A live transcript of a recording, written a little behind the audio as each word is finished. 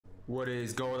What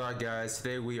is going on, guys?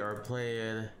 Today we are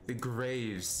playing the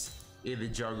Graves in the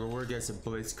jungle. We're against a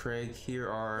Blitzcrank. Here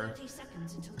are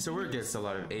so we're against a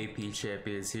lot of AP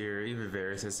champions here. Even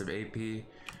Varus has some AP.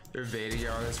 They're evading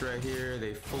on us right here.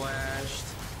 They flashed.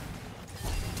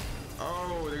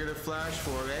 Oh, they're gonna flash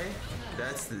for me.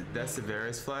 That's the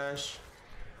Varus flash.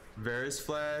 Varus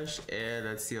flash, and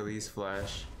that's the Elise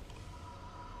flash.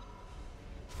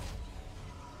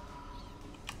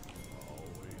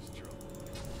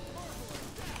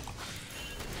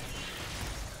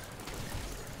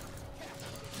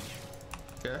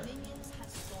 Okay.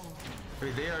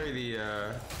 Wait, they already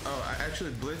oh, I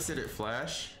actually Blitz didn't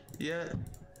flash yet.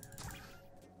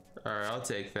 Alright, I'll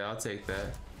take that. I'll take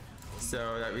that.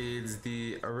 So that means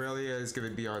the Aurelia is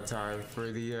gonna be on time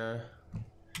for the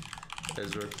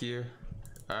Ezreal Q.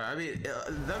 I mean,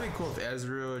 that'd be cool if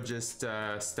Ezreal just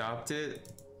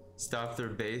stopped their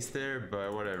base there,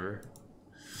 but whatever.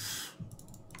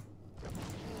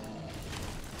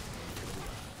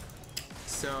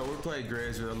 So we're playing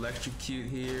Graves with Electrocute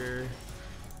here.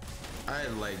 I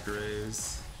like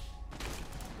Graves.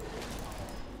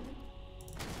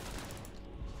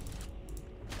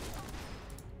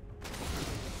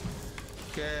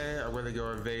 Okay, I'm gonna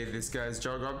go invade this guy's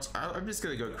jungle. I'm just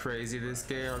gonna go crazy this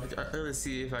game. I'm gonna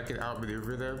see if I can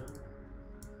outmaneuver them.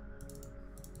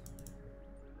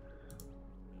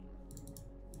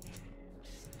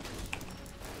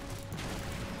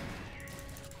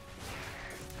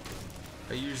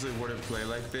 I usually wouldn't play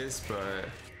like this, but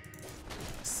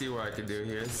see what I can do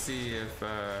here. Let's see if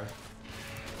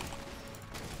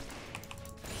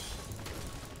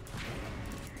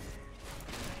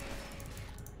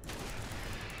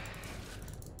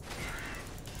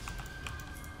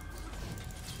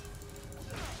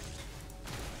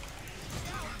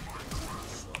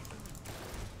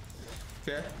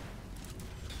okay.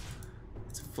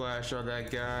 Let's flash on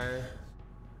that guy.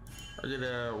 I'm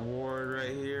gonna ward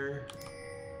right here.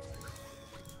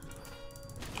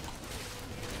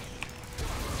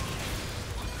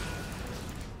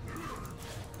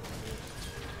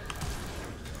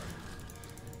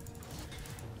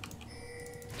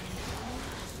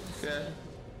 Okay.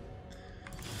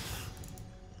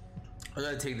 I'm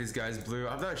gonna take this guy's blue.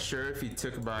 I'm not sure if he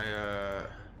took my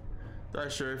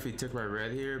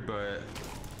red here, but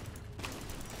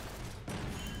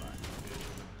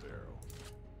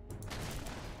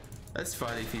that's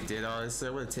fine if he did, honestly.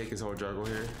 I'm gonna take his whole jungle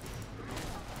here.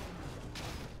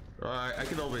 Well, I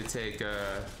can only take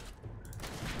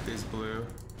this blue.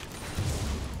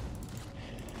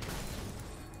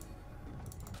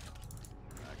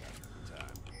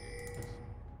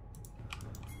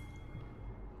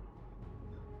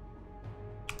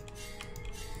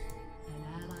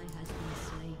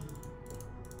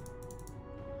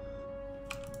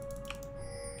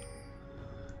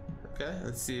 Okay,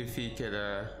 let's see if he can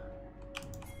okay.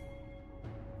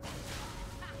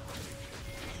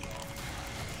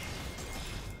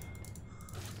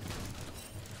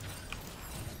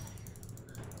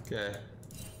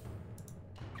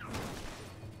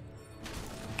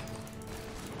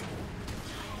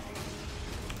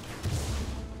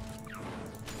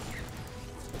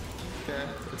 Okay,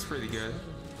 that's pretty good.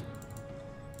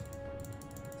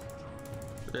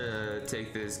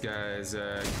 Take this guy's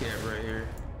camp right here.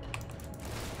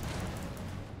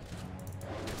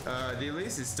 The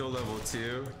Elise is still level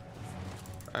 2,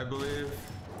 I believe.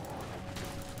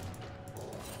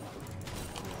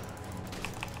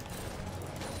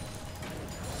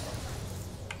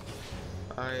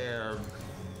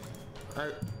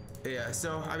 Yeah,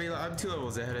 so I mean, I'm 2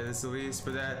 levels ahead of this Elise,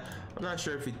 but I'm not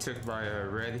sure if he took my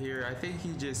red here. I think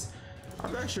he just,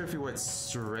 I'm not sure if he went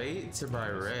straight to my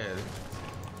red.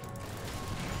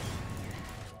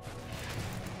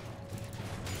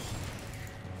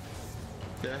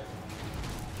 Okay.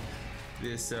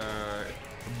 This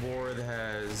ward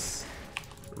has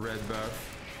red buff.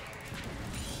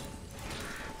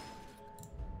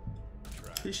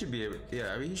 He should be able,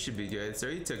 yeah, I mean, he should be good. So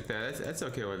he took that. That's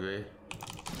okay with me.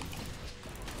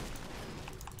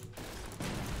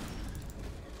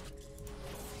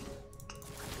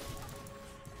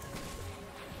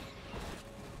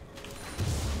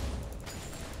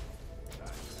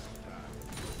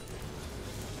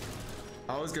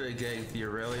 I was gonna get the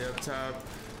Aurelia up top.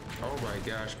 Oh my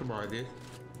gosh, come on, dude.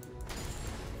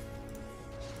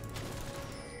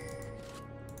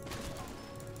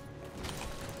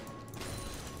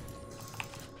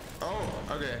 Oh,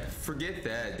 okay, forget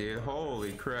that, dude.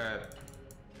 Holy crap.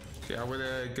 Okay, I'm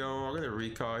gonna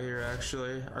recall here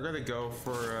actually. I'm gonna go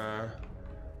for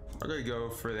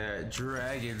that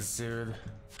dragon soon.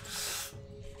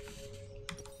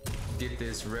 get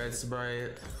this red smite.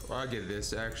 Well, I'll get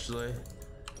this actually.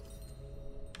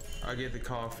 I'll get the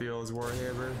Caulfield's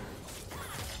Warhammer.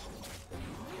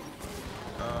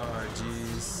 Oh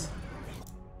jeez.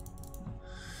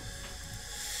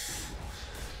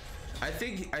 I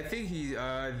think he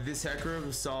this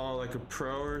Hecarim saw like a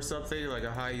pro or something, like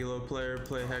a high elo player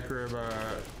play Hecarim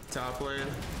top lane.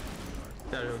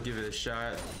 Thought he'll give it a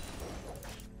shot.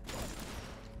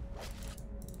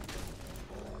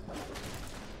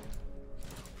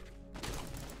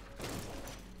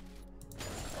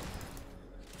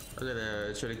 I'm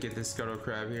gonna try to get this Scuttle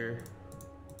Crab here.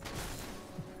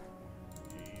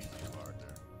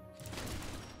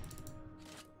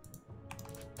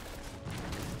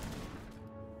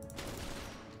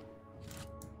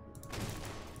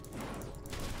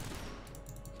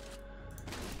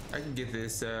 I can get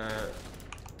this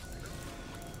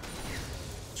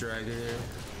dragon here.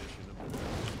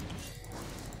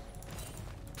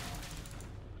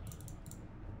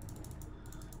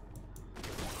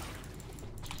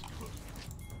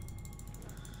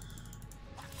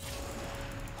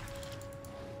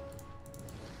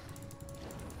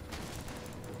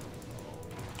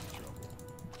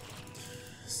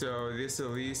 So this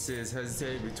Elise is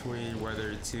hesitating between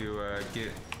whether to get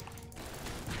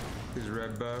his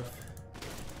red buff.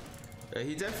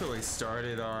 He definitely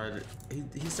started on.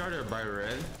 He started by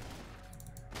red.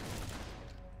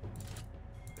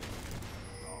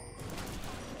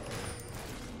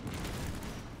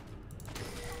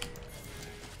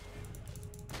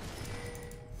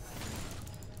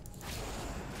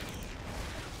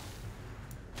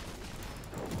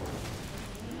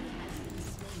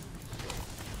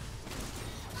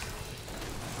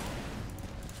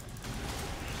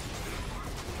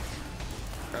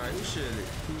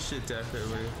 He should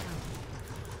definitely.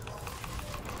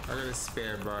 I'm gonna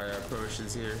spam my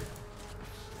potions here.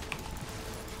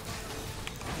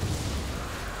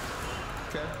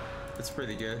 Okay, that's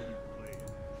pretty good.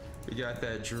 We got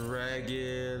that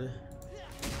dragon.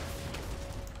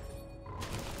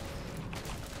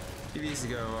 He needs to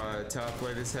go top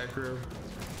lane this Hecarim.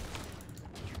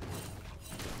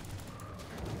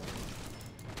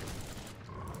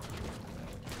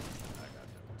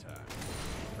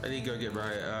 I need to go get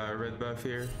my red buff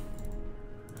here.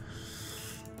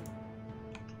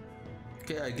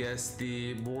 Okay, I guess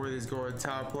the board is going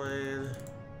top lane.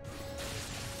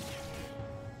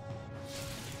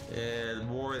 And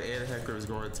Ward and Hecarim is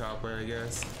going top lane, I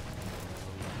guess.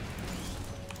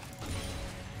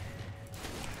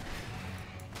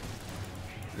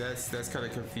 That's kind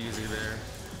of confusing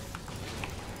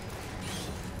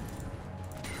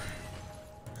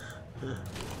there.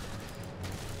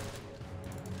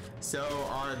 So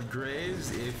on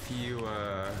Graves, if you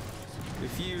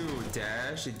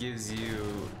dash, it gives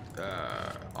you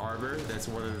armor. That's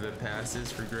one of the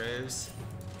passives for Graves.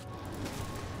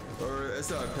 Or that's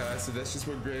not a passive, that's just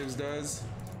what Graves does.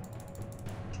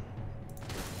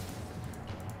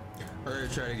 I'm gonna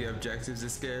try to get objectives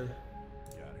this game.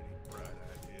 Got any bright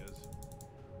ideas?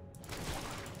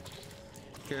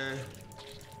 Okay.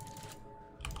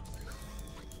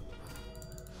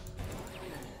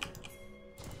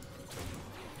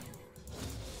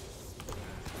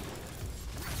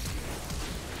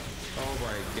 Oh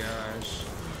my gosh.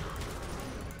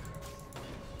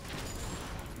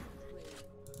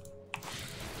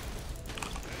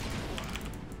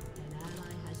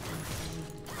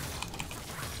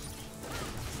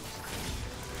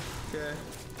 Okay.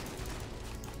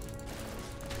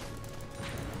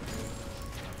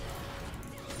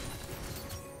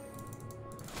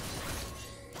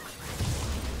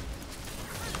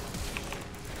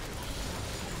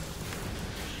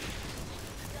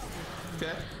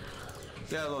 Okay.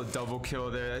 Got a little double kill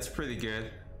there. That's pretty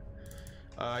good.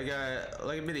 I got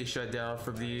like a mini shutdown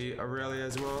from the Aurelia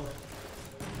as well.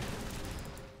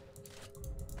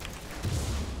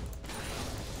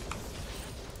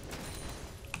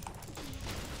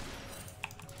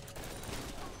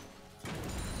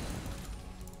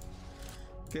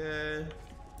 Okay.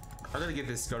 I'm gonna get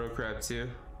this Scuttle Crab too.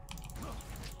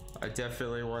 I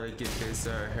definitely want to get this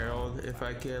Herald if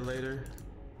I can later.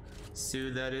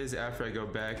 Soon, that is, after I go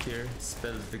back here.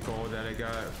 Spend the gold that I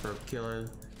got from killing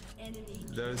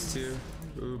those two.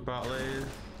 Ooh, bot lane.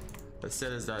 But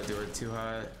Senna's not doing too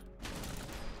hot.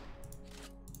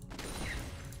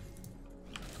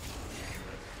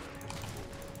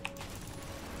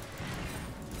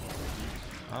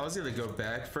 I was gonna go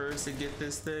back first and get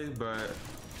this thing, but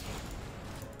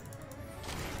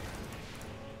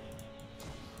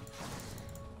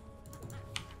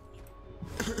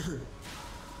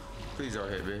please don't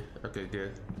hit me. Okay,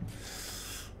 good.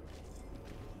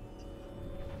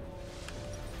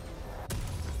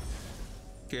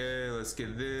 Okay, let's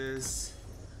get this.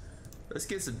 Let's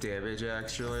get some damage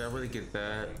actually. I'm gonna get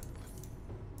that.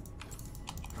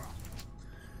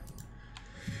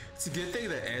 It's a good thing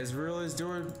that Ezreal is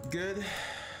doing good.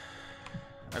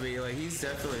 I mean, like, he's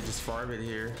definitely just farming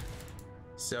here.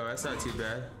 So that's not too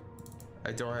bad.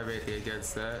 I don't have anything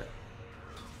against that.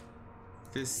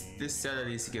 This Senna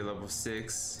needs to get level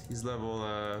 6. He's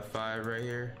level 5 right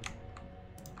here.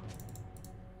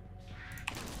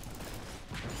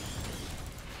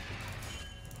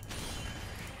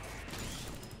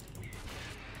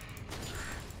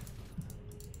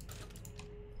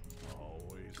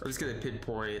 I'm just gonna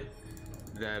pinpoint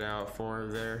that out for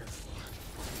him there.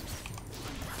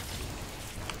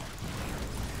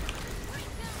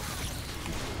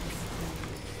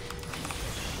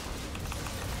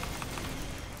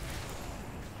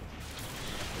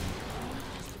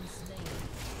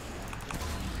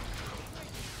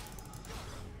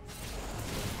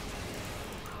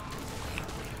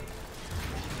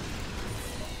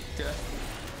 Okay.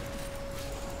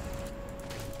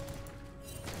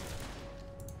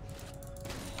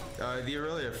 The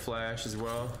Aurelia flash as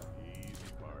well. Easy,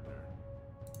 partner.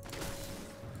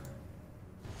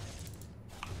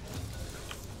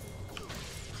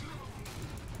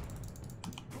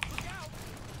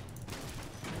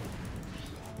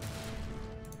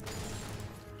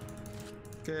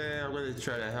 Okay, I'm gonna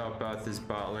try to help out this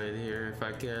bot lane here if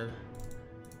I can.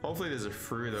 Hopefully there's a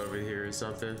fruit over here or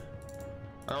something.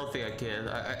 I don't think I can.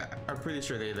 I'm pretty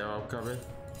sure they know I'm coming.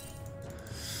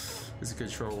 There's a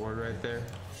control ward right there.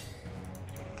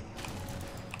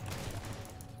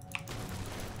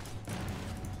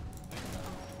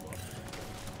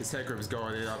 His headgrip's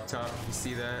going in up top. You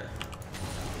see that?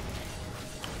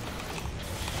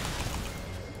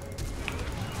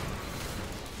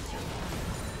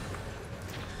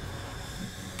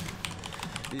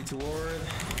 Need to ward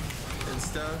and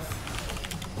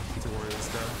stuff. Need to ward and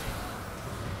stuff.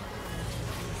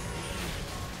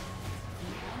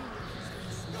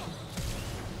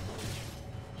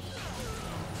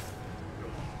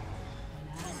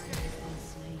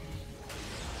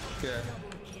 Okay.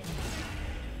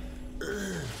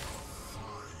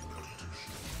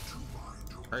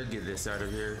 I'd get this out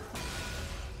of here.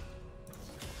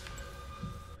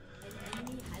 An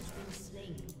enemy has been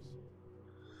slain.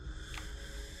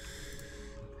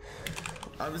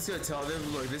 I'm just gonna tell them,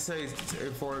 look, this is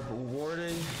for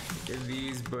warding in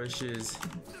these bushes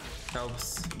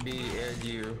helps me and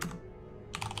you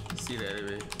see the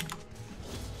enemy.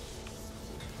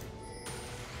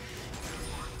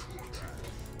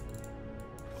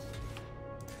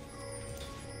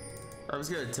 I was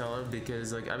gonna tell him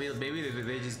because, like, I mean, maybe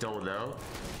they just don't know.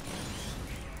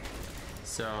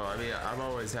 So, I mean, I'm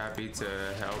always happy to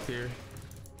help here.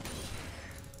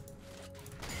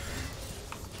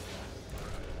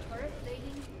 Turret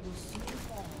plating will soon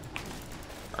fall.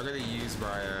 I'm gonna use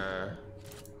my,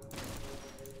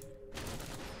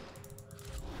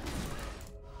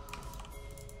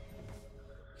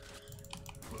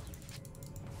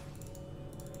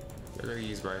 I'm gonna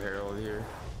use my Herald here.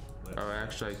 Oh,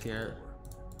 actually, I can't.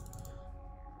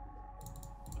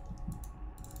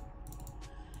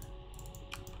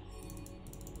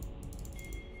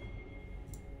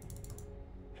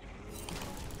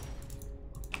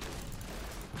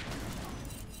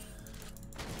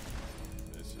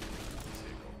 This is a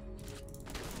tickle.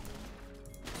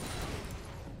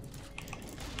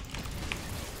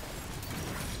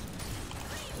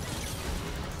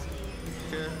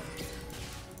 Yeah.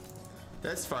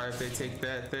 That's fine if they take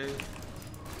that thing.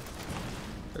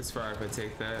 That's fine if I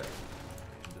take that. An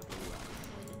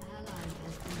ally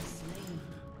has been slain.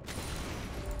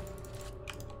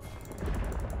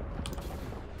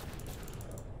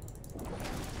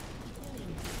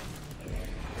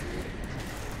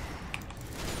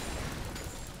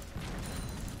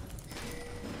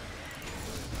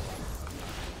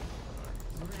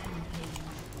 Rampage.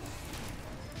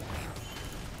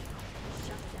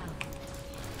 Shut down.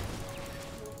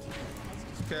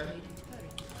 Okay.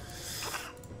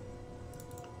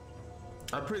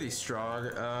 I'm pretty strong.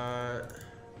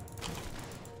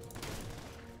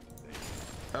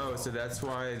 Oh, so that's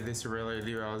why this really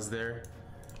knew I was there.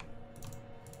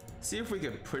 See if we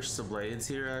can push some lanes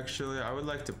here, actually. I would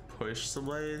like to push some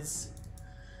lanes.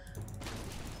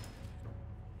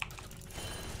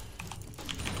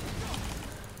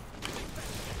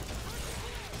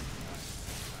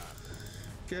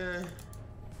 Okay.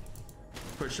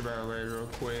 Push him out of lane real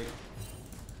quick.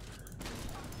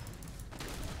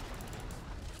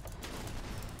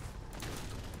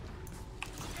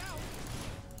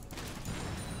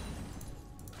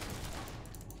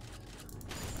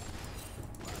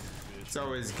 It's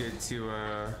always good to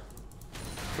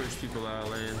push people out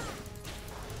of lane.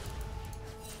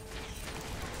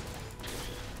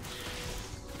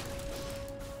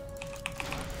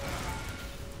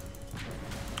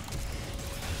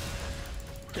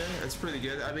 Okay, that's pretty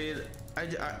good. I mean, I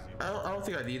don't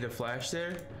think I need a flash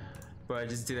there, but I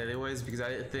just did anyways because I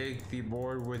didn't think the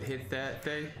board would hit that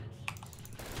thing.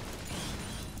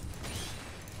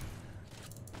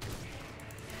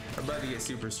 I'm about to get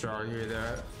super strong here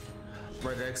though.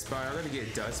 My next buy, I'm gonna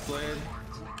get Dustblade.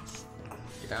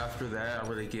 After that, I'm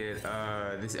gonna get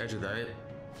this Edge of Night.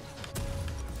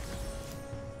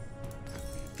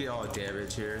 Get all the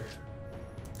damage here.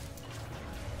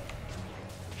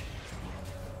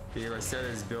 Yeah, my set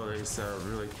is building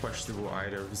some really questionable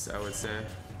items, I would say.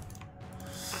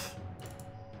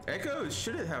 Echo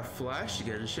shouldn't have flash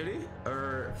again, should he?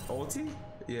 Or ulti?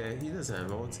 Yeah, he doesn't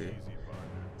have ulti.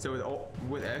 So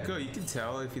with Echo, you can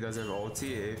tell if he doesn't have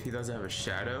ulti, if he doesn't have a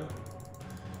shadow.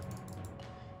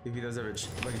 If he doesn't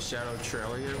have like a shadow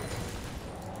trailing him.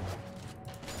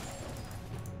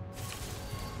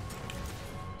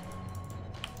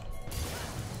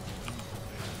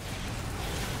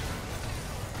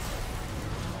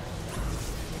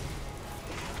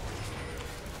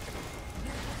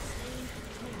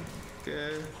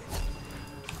 Good.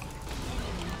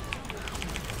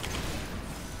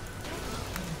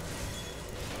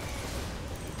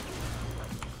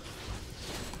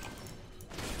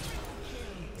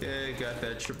 Okay, got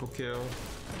that triple kill.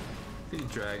 The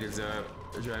dragon's up.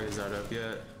 The dragon's not up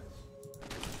yet.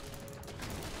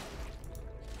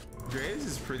 Graves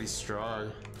is pretty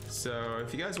strong. So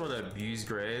if you guys want to abuse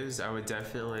Graves, I would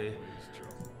definitely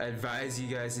advise you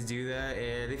guys to do that.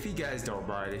 And if you guys don't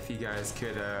mind, if you guys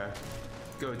could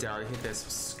go down and hit that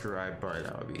subscribe button,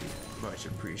 that would be much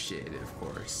appreciated, of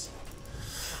course.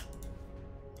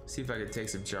 See if I can take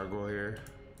some jungle here.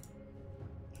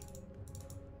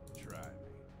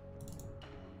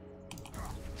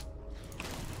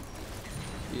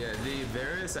 Yeah, the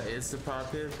Varus I instant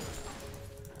pop him.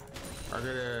 I'm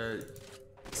gonna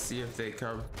see if they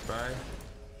come by.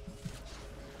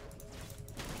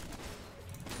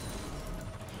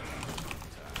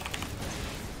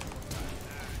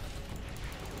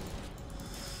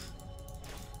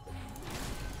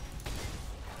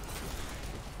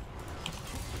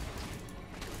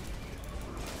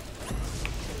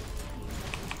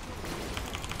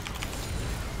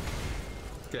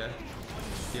 Okay,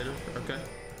 get him, okay.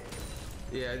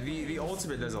 Yeah, the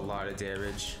ultimate does a lot of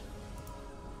damage.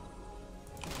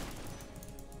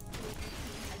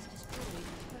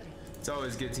 It's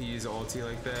always good to use ulti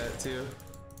like that too.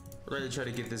 I'm gonna try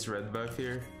to get this red buff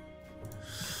here.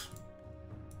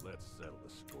 Let's settle the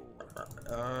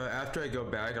score. After I go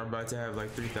back, I'm about to have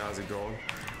like 3,000 gold.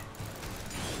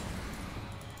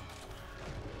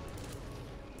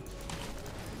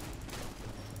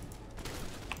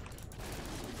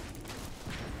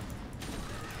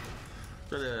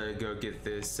 I'm gonna go get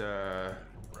this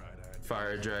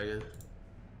fire dragon.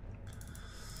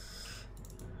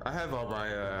 I have all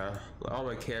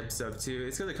my camps up too.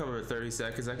 It's gonna come in 30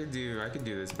 seconds. I can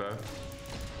do this buff.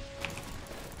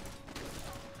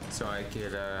 So I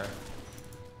can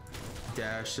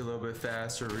dash a little bit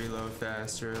faster, reload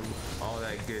faster, all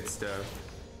that good stuff.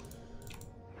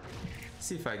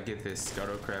 See if I can get this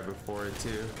scuttle crab before it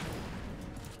too.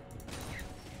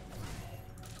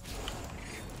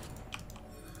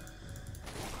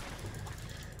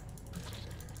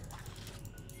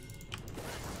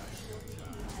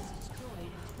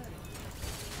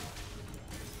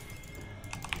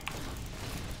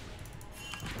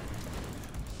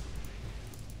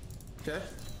 Okay.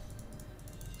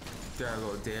 Got a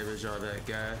little damage on that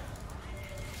guy.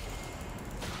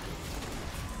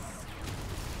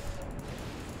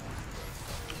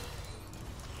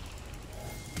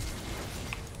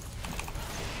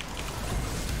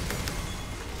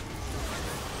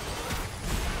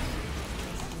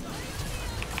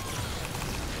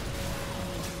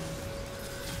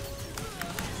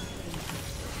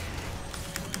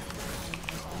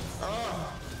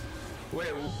 Oh!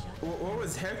 Wait, what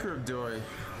was Heckrum doing?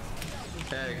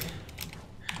 Egg,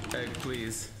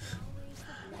 please.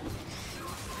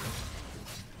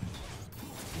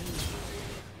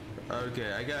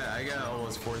 Okay, I got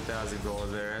almost 4,000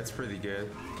 gold there. That's pretty good.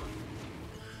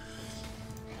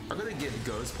 I'm gonna get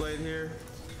Ghostblade here.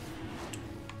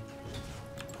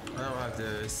 I don't have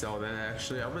to sell that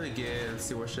actually. I'm gonna get, let's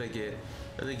see, what should I get?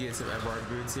 I'm gonna get some MR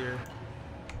boots here.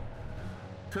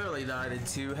 Currently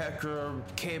 9-2. Heckrum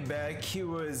came back. He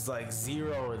was like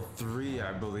 0-3,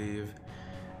 I believe.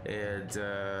 And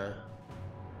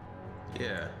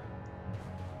yeah.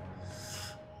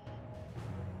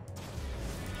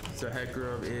 So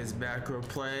Hecarim is macro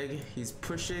playing. He's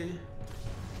pushing.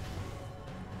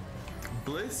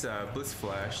 Blitz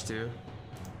flash too.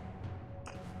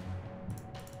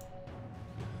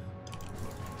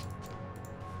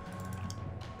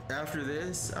 After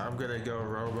this, I'm gonna go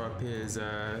roam up his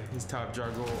top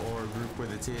jungle or group with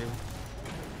the team.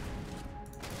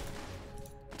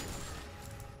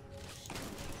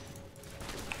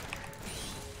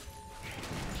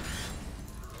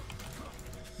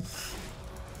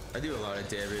 I do a lot of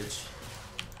damage.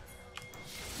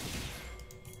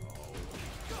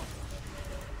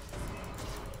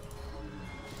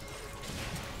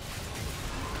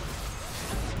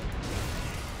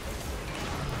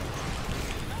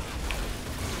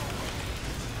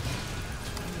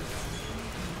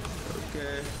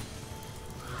 Okay.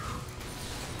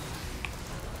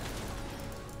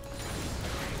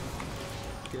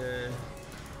 Okay.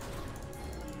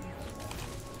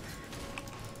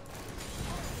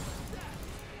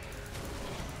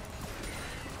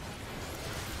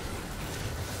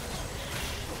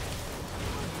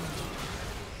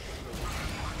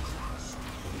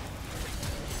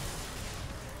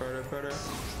 Photo.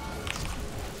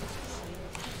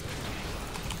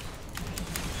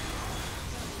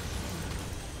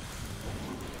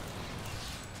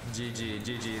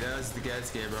 GG. That was the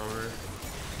Gets game over.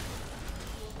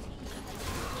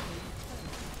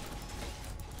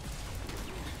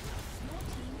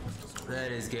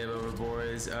 That is game over,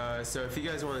 boys. So if you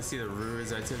guys want to see the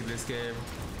ruins I took this game,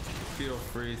 feel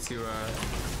free to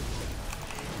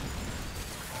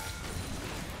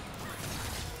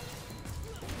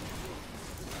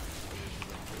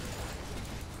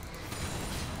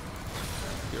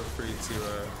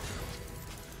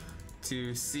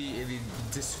to see in the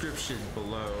description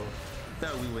below.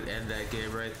 Thought we would end that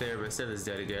game right there, but Sen is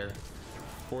dead again.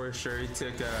 For sure, he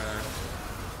took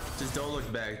just don't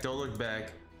look back.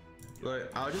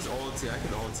 Look, I'll just ulti. I can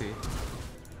ulti.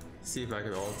 See if I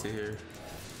can ulti here.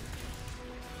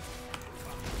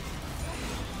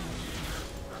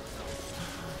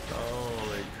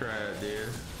 Holy crap, dude.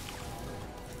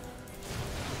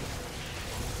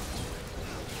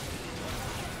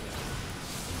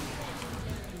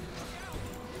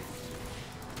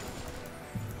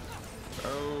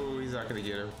 Oh, he's not gonna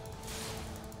get him.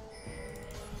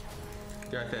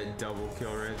 Got that double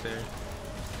kill right there.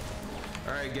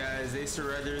 Alright guys, they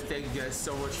surrendered. Thank you guys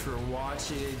so much for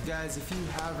watching. And guys, if you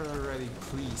haven't already,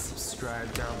 please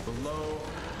subscribe down below.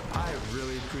 I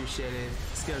really appreciate it.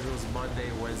 Schedules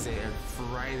Monday, Wednesday, and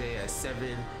Friday at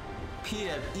 7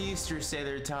 p.m. Eastern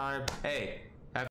Standard Time. Hey,